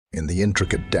In the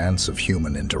intricate dance of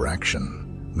human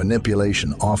interaction,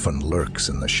 manipulation often lurks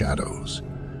in the shadows,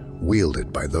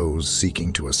 wielded by those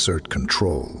seeking to assert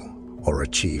control or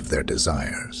achieve their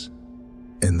desires.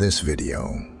 In this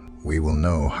video, we will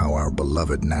know how our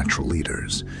beloved natural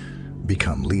leaders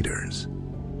become leaders.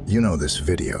 You know this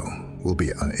video will be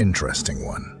an interesting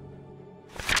one.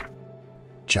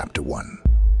 Chapter 1.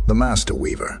 The Master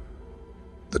Weaver.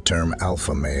 The term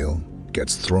alpha male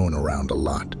gets thrown around a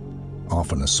lot,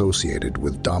 often associated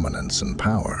with dominance and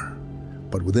power.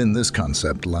 But within this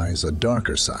concept lies a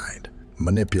darker side,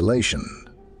 manipulation.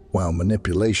 While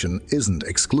manipulation isn't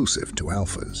exclusive to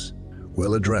alphas,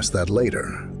 we'll address that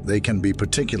later. They can be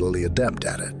particularly adept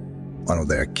at it. One of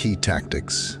their key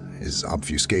tactics is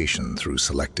obfuscation through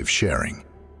selective sharing.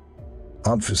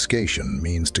 Obfuscation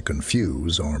means to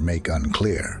confuse or make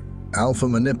unclear. Alpha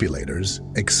manipulators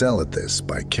excel at this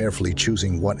by carefully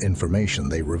choosing what information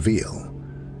they reveal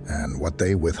and what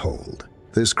they withhold.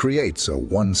 This creates a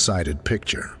one-sided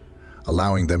picture,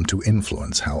 allowing them to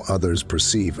influence how others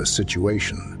perceive a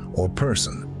situation or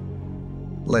person.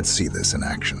 Let's see this in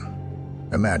action.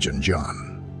 Imagine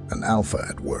John, an alpha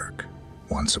at work,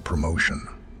 wants a promotion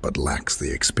but lacks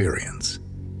the experience.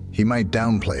 He might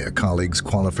downplay a colleague's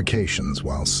qualifications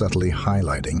while subtly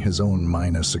highlighting his own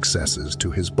minor successes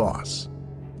to his boss.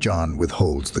 John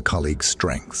withholds the colleague's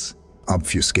strengths,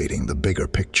 obfuscating the bigger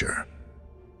picture.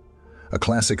 A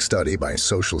classic study by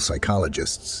social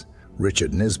psychologists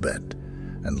Richard Nisbett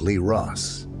and Lee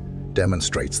Ross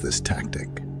demonstrates this tactic.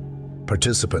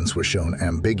 Participants were shown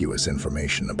ambiguous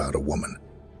information about a woman.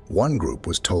 One group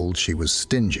was told she was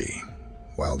stingy,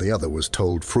 while the other was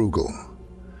told frugal.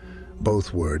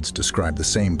 Both words describe the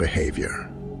same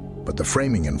behavior, but the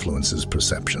framing influences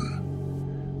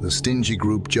perception. The stingy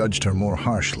group judged her more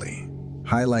harshly,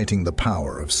 highlighting the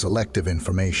power of selective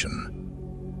information.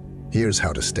 Here's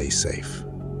how to stay safe.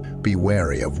 Be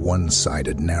wary of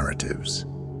one-sided narratives.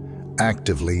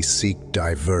 Actively seek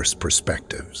diverse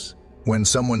perspectives. When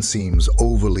someone seems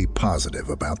overly positive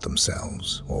about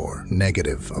themselves or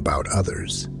negative about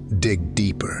others, dig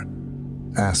deeper.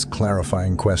 Ask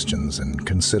clarifying questions and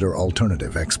consider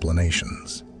alternative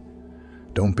explanations.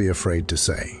 Don't be afraid to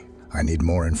say, "I need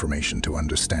more information to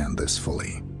understand this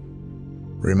fully."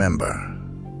 Remember,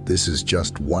 this is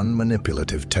just one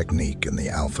manipulative technique in the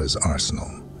alpha's arsenal.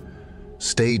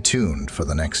 Stay tuned for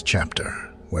the next chapter,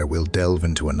 where we'll delve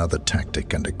into another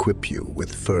tactic and equip you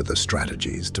with further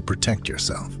strategies to protect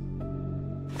yourself.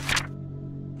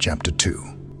 Chapter 2.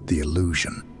 The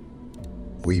Illusion.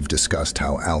 We've discussed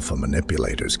how alpha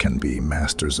manipulators can be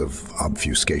masters of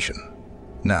obfuscation.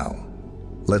 Now,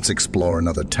 let's explore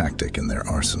another tactic in their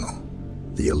arsenal,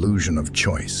 the illusion of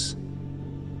choice.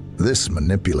 This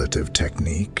manipulative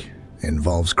technique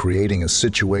involves creating a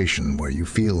situation where you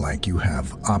feel like you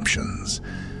have options,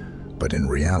 but in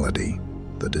reality,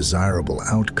 the desirable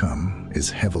outcome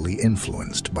is heavily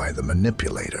influenced by the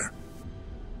manipulator.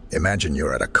 Imagine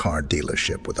you're at a car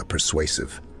dealership with a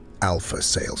persuasive alpha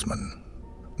salesman.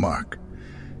 Mark.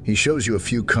 He shows you a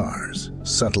few cars,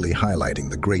 subtly highlighting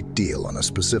the great deal on a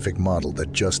specific model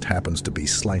that just happens to be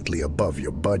slightly above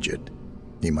your budget.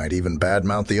 He might even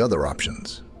badmouth the other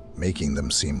options, making them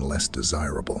seem less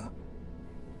desirable.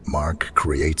 Mark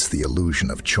creates the illusion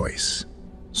of choice,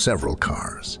 several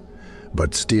cars,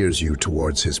 but steers you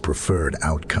towards his preferred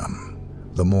outcome,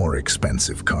 the more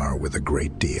expensive car with a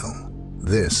great deal.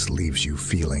 This leaves you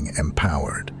feeling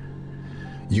empowered.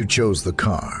 You chose the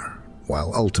car,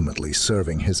 while ultimately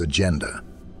serving his agenda.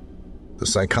 The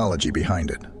psychology behind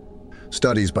it.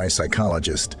 Studies by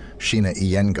psychologist Sheena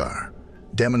Iyengar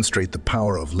demonstrate the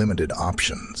power of limited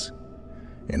options.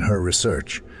 In her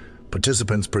research,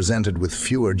 participants presented with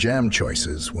fewer jam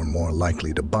choices were more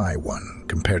likely to buy one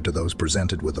compared to those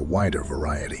presented with a wider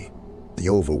variety. The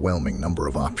overwhelming number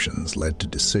of options led to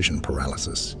decision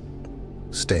paralysis.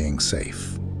 Staying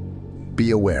safe.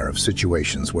 Be aware of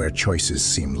situations where choices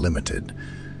seem limited,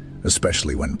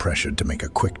 especially when pressured to make a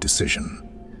quick decision.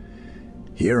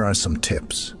 Here are some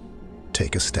tips.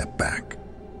 Take a step back.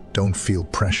 Don't feel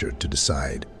pressured to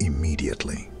decide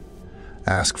immediately.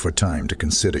 Ask for time to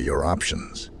consider your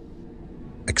options.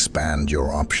 Expand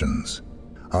your options.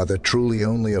 Are there truly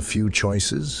only a few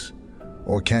choices?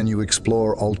 Or can you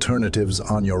explore alternatives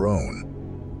on your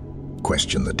own?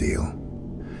 Question the deal.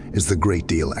 Is the great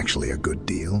deal actually a good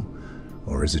deal?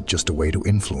 Or is it just a way to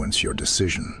influence your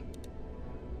decision?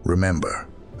 Remember,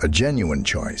 a genuine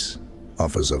choice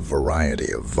offers a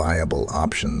variety of viable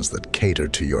options that cater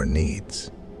to your needs.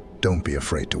 Don't be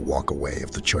afraid to walk away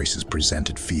if the choices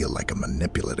presented feel like a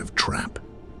manipulative trap.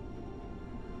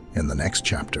 In the next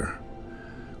chapter,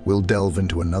 we'll delve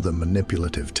into another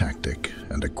manipulative tactic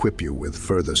and equip you with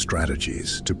further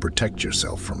strategies to protect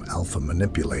yourself from alpha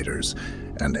manipulators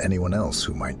and anyone else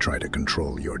who might try to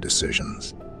control your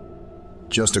decisions.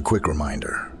 Just a quick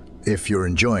reminder, if you're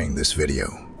enjoying this video,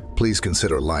 please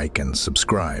consider like and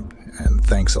subscribe, and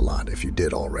thanks a lot if you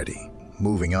did already.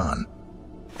 Moving on.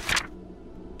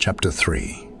 Chapter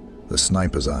 3, The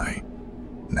Sniper's Eye.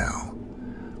 Now,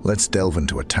 let's delve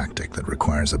into a tactic that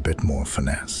requires a bit more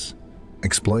finesse.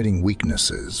 Exploiting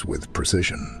weaknesses with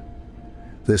precision.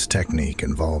 This technique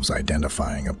involves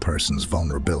identifying a person's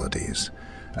vulnerabilities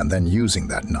and then using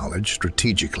that knowledge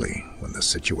strategically when the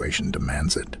situation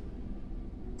demands it.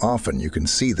 Often you can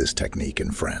see this technique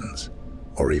in friends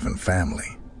or even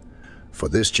family. For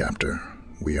this chapter,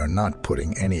 we are not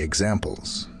putting any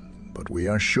examples, but we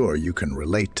are sure you can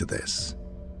relate to this.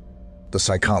 The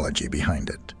psychology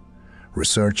behind it.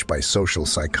 Research by social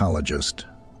psychologist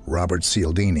Robert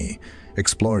Cialdini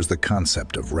explores the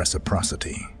concept of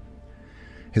reciprocity.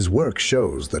 His work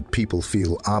shows that people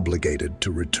feel obligated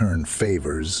to return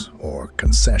favors or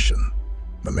concession.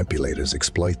 Manipulators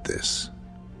exploit this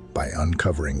by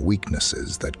uncovering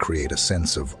weaknesses that create a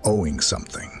sense of owing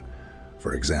something.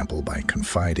 For example, by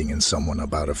confiding in someone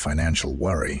about a financial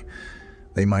worry,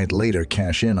 they might later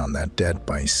cash in on that debt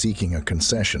by seeking a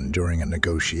concession during a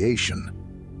negotiation.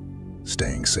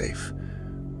 Staying safe.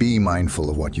 Be mindful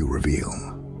of what you reveal,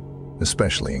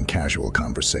 especially in casual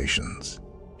conversations.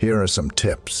 Here are some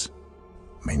tips.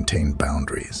 Maintain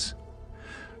boundaries.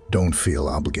 Don't feel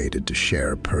obligated to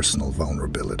share personal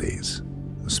vulnerabilities,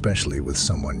 especially with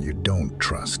someone you don't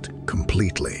trust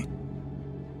completely.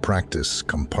 Practice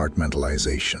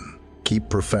compartmentalization. Keep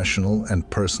professional and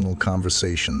personal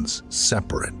conversations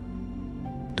separate.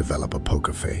 Develop a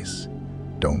poker face.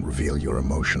 Don't reveal your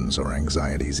emotions or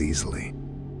anxieties easily.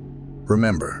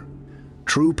 Remember,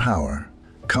 true power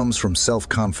comes from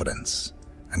self-confidence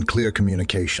and clear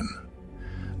communication.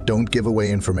 Don't give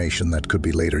away information that could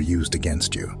be later used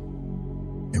against you.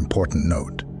 Important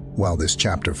note, while this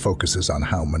chapter focuses on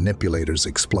how manipulators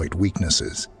exploit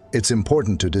weaknesses, it's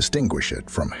important to distinguish it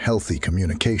from healthy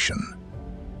communication.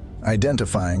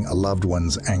 Identifying a loved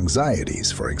one's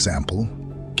anxieties, for example,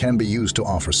 can be used to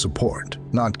offer support,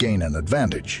 not gain an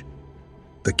advantage.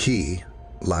 The key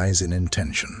lies in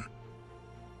intention.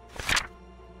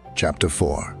 Chapter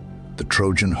 4, The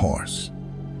Trojan Horse.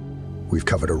 We've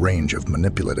covered a range of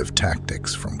manipulative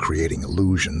tactics from creating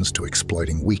illusions to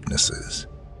exploiting weaknesses.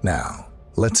 Now,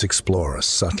 let's explore a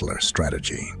subtler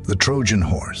strategy. The Trojan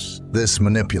Horse. This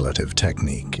manipulative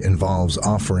technique involves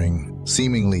offering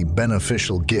seemingly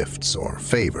beneficial gifts or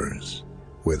favors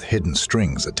with hidden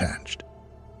strings attached.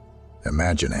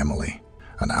 Imagine Emily,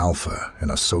 an alpha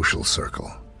in a social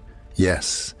circle.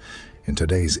 Yes, in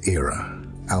today's era,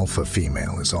 alpha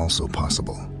female is also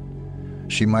possible.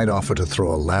 She might offer to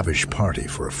throw a lavish party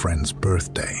for a friend's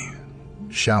birthday,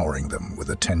 showering them with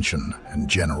attention and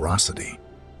generosity.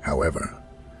 However,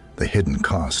 the hidden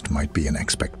cost might be an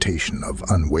expectation of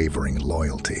unwavering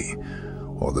loyalty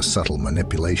or the subtle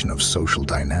manipulation of social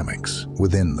dynamics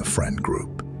within the friend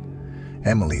group.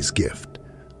 Emily's gift,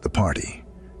 the party,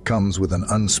 comes with an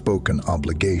unspoken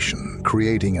obligation,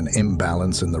 creating an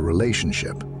imbalance in the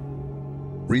relationship.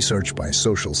 Research by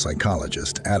social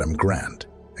psychologist Adam Grant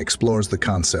explores the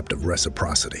concept of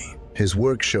reciprocity. His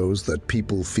work shows that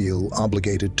people feel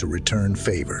obligated to return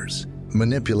favors.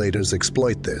 Manipulators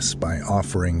exploit this by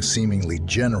offering seemingly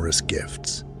generous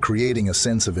gifts, creating a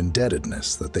sense of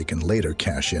indebtedness that they can later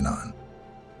cash in on.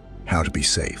 How to be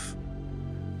safe.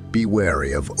 Be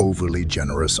wary of overly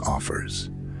generous offers,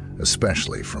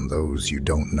 especially from those you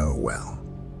don't know well.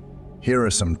 Here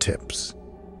are some tips.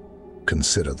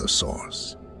 Consider the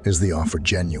source. Is the offer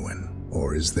genuine,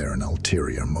 or is there an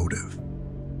ulterior motive?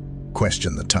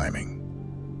 Question the timing.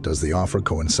 Does the offer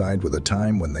coincide with a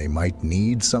time when they might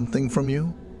need something from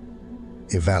you?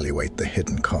 Evaluate the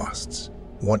hidden costs.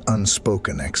 What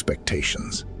unspoken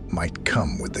expectations might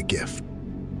come with the gift?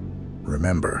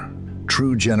 Remember,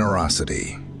 true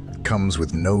generosity comes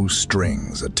with no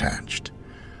strings attached.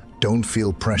 Don't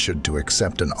feel pressured to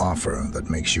accept an offer that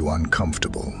makes you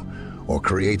uncomfortable or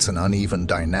creates an uneven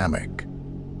dynamic.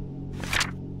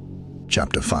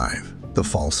 Chapter 5, The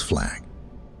False Flag.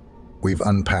 We've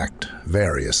unpacked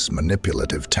various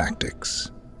manipulative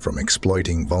tactics, from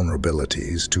exploiting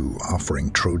vulnerabilities to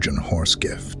offering Trojan horse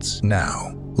gifts.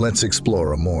 Now, let's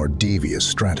explore a more devious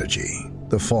strategy,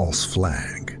 the false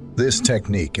flag. This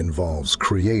technique involves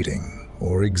creating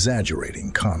or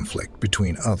exaggerating conflict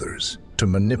between others to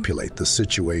manipulate the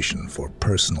situation for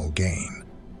personal gain.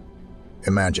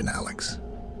 Imagine Alex,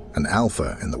 an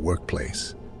alpha in the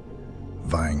workplace,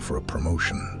 vying for a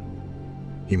promotion.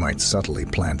 He might subtly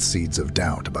plant seeds of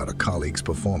doubt about a colleague's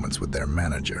performance with their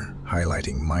manager,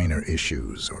 highlighting minor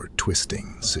issues or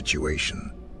twisting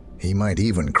situation. He might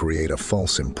even create a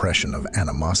false impression of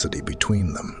animosity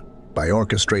between them. By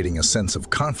orchestrating a sense of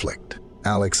conflict,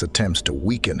 Alex attempts to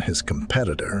weaken his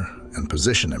competitor and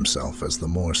position himself as the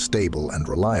more stable and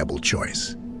reliable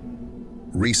choice.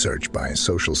 Research by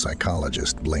social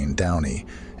psychologist Blaine Downey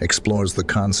explores the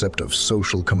concept of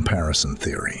social comparison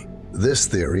theory. This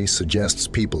theory suggests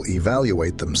people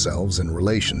evaluate themselves in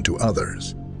relation to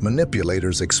others.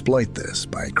 Manipulators exploit this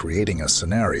by creating a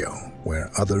scenario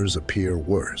where others appear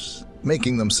worse,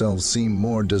 making themselves seem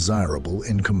more desirable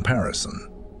in comparison.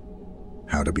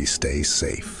 How to stay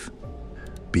safe.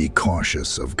 Be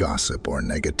cautious of gossip or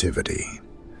negativity,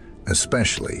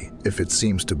 especially if it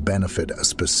seems to benefit a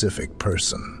specific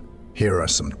person. Here are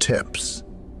some tips.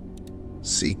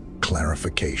 Seek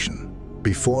clarification.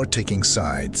 Before taking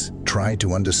sides, try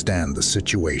to understand the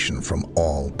situation from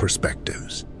all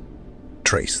perspectives.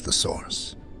 Trace the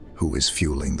source. Who is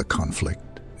fueling the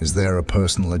conflict? Is there a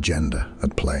personal agenda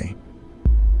at play?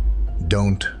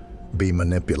 Don't be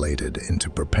manipulated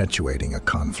into perpetuating a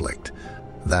conflict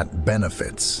that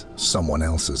benefits someone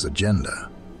else's agenda.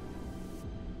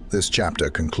 This chapter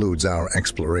concludes our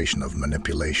exploration of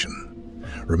manipulation.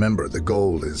 Remember, the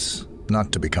goal is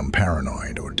not to become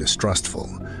paranoid or distrustful,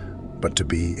 but to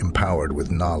be empowered with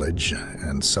knowledge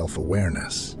and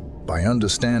self-awareness. By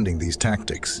understanding these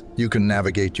tactics, you can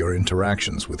navigate your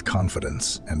interactions with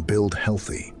confidence and build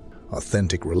healthy,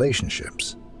 authentic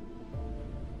relationships.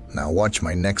 Now watch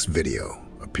my next video,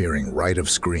 appearing right of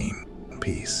screen.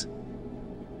 Peace.